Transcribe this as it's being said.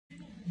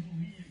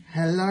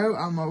Hello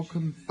and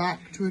welcome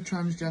back to a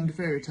transgender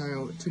fairy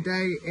tale.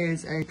 Today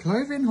is a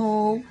clothing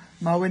haul,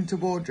 my winter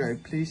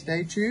wardrobe. Please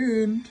stay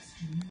tuned.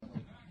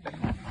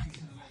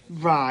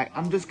 Right,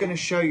 I'm just going to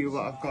show you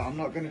what I've got. I'm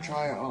not going to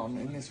try it on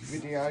in this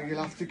video.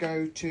 You'll have to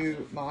go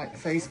to my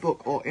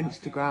Facebook or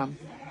Instagram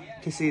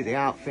to see the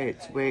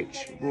outfits,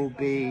 which will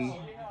be,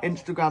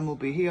 Instagram will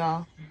be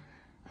here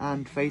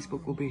and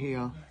Facebook will be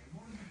here.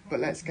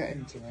 But let's get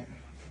into it.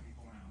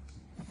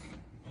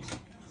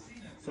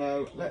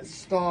 So let's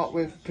start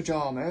with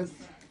pyjamas.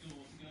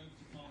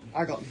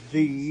 I got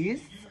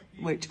these,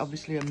 which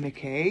obviously are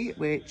Mickey,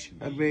 which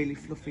are really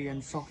fluffy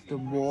and soft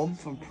and warm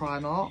from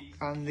Primark.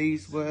 And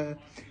these were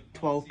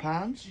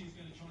 £12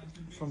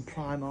 from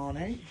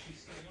Primark.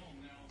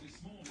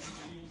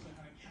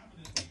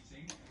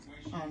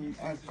 And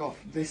I've got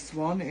this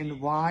one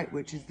in white,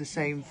 which is the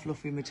same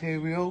fluffy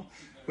material,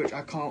 which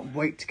I can't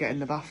wait to get in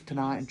the bath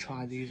tonight and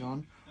try these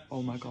on.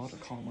 Oh my God, I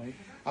can't wait.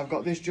 I've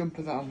got this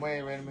jumper that I'm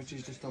wearing, which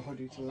is just a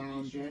hoodie to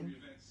lounge in.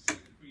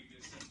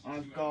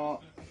 I've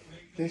got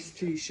this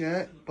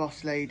t-shirt,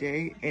 Boss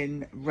Lady,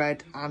 in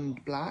red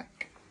and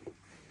black.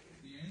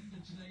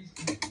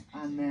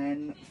 And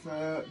then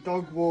for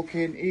dog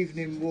walking,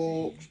 evening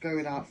walks,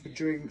 going out for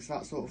drinks,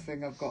 that sort of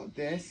thing, I've got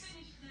this.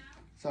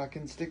 So I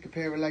can stick a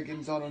pair of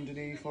leggings on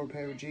underneath or a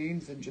pair of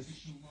jeans and just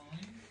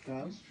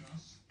go.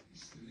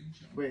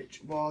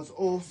 Which was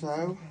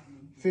also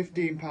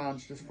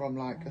 £15 just from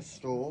like a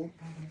stall.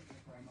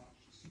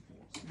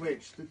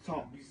 Which the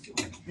tops,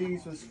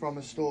 these was from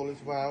a stall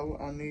as well,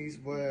 and these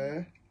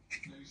were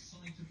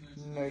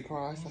no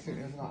price. I think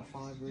it was about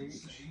 £5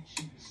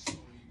 each.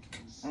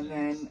 And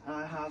then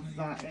I have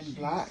that in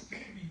black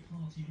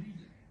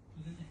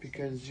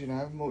because, you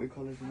know,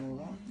 multicolours and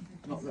all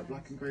that. Not that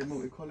black and grey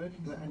multicoloured,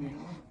 but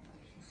anyhow.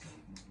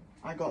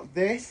 I got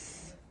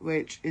this,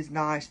 which is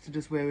nice to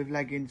just wear with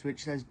leggings,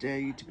 which says "Dare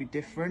you to be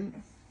different."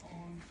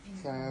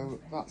 So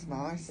that's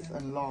nice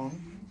and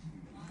long.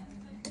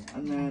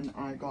 And then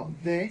I got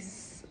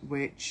this,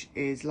 which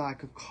is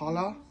like a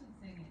collar.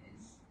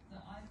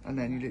 And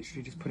then you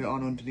literally just put it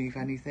on underneath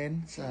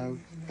anything. So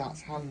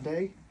that's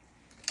handy.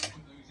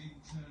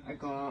 I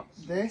got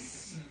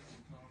this,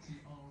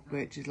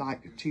 which is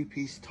like a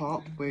two-piece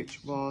top,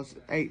 which was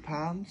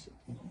 £8.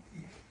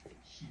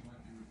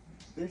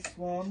 This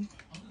one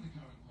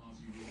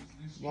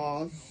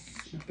was,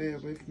 bear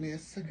with me a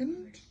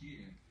second,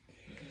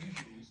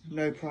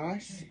 no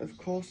price, of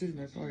course there's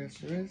no price,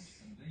 yes there is,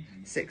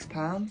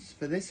 £6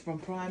 for this from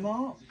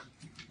Primark.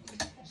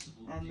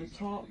 And the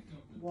top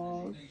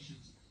was,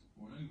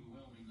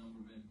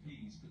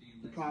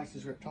 the price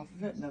is ripped off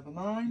of it, never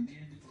mind.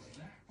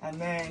 And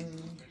then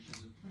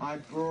I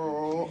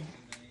brought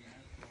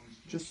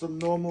just some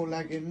normal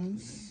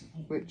leggings,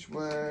 which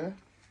were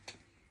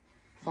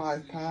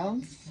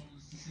 £5.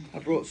 I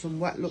brought some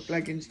wet look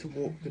leggings to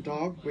walk the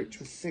dog, which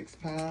was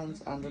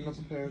 £6, and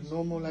another pair of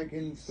normal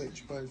leggings,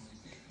 which was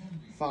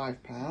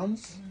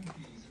 £5.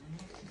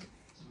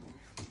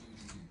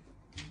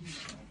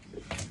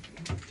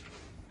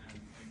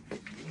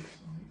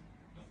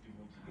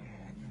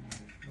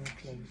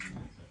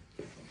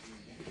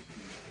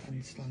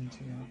 And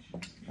slanting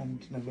up.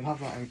 And no, we'll have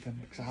that open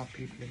because I have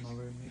people in my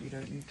room that you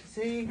don't need to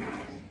see.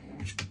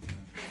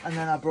 And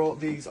then I brought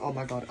these. Oh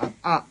my God, I'm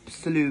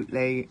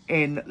absolutely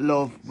in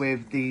love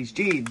with these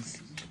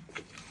jeans.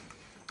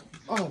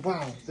 Oh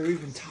wow, they're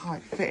even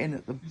tight fitting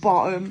at the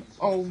bottom.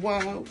 Oh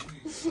wow,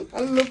 I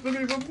love them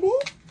even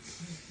more.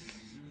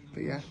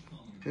 But yeah,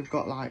 they've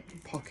got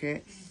like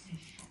pockets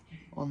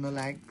on the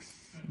legs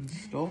and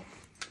stuff.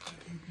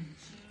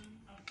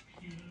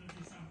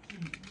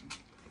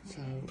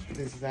 So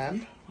there's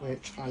them,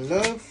 which I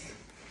love.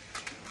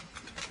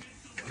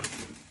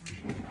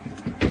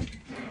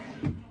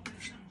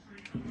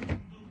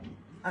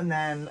 And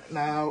then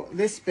now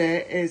this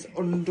bit is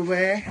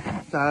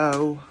underwear.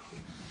 So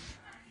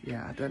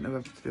yeah, I don't know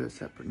whether to do it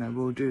separate. No,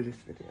 we'll do this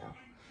video.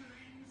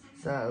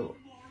 So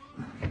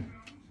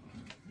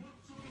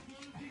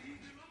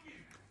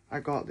I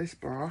got this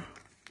bra,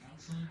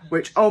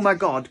 which, oh my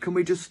God, can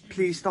we just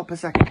please stop a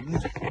second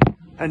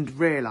and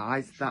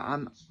realise that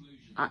I'm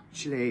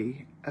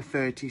actually a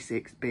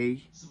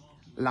 36B.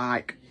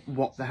 Like,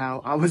 what the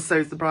hell? I was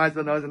so surprised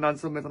when I was in Ann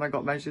Summers and I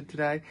got measured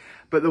today.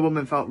 But the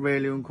woman felt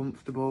really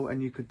uncomfortable,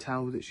 and you could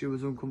tell that she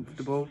was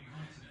uncomfortable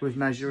with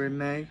measuring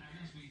me.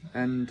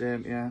 And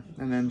yeah,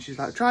 and then she's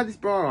like, try this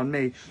bra on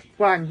me.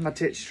 Whang, my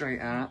tits straight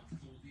out.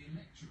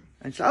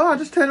 And she's like, oh, I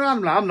just turn around.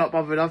 I'm like, I'm not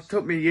bothered. It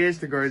took me years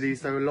to grow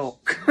these, so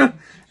look.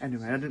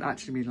 Anyway, I didn't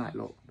actually mean like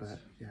look, but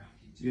yeah,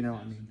 you know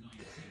what I mean.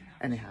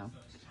 Anyhow,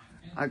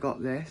 I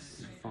got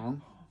this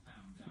thong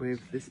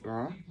with this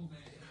bra.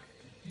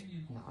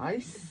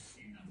 Nice.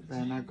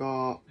 Then I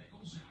got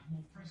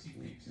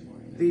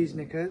these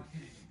knickers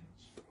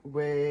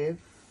with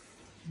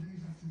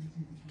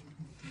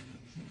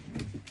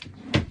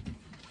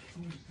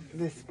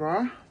this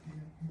bra.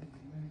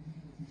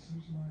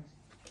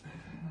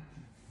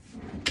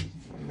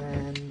 And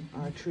then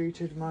I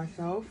treated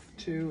myself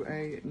to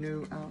a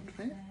new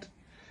outfit.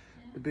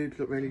 The boobs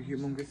look really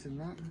humongous in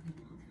that.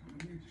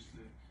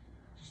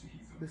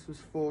 This was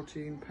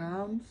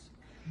 £14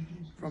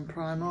 from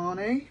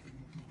Primani.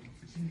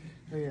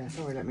 Oh yeah,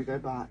 sorry, let me go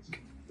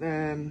back.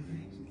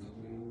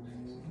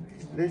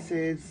 This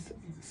is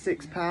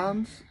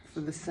 £6 for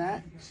the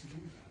set,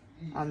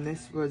 and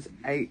this was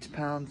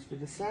 £8 for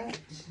the set.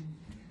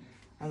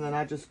 And then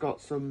I just got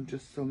some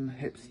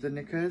hipster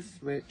knickers,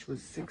 which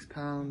was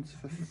 £6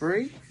 for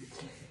free.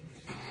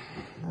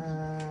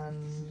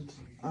 And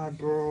I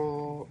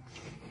brought,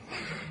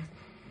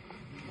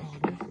 oh,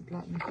 where's the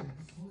black knickers?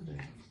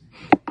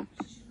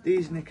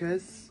 These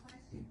knickers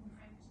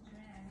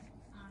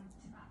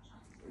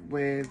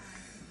with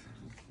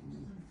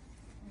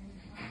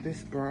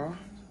this bra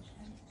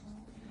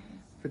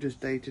for just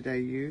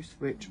day-to-day use,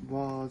 which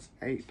was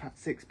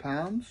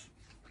 £6.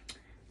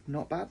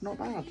 Not bad, not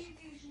bad.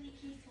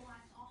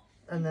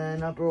 And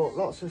then I brought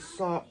lots of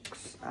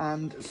socks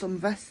and some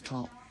vest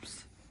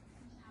tops.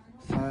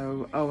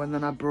 So, oh, and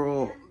then I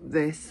brought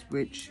this,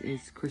 which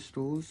is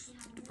crystals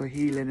for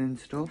healing and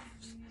stuff,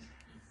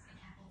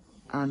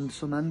 and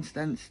some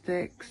hand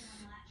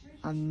sticks,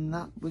 and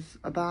that was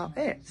about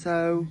it.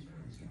 So,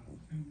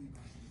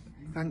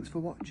 thanks for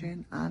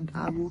watching, and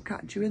I will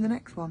catch you in the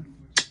next one.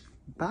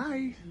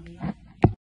 Bye.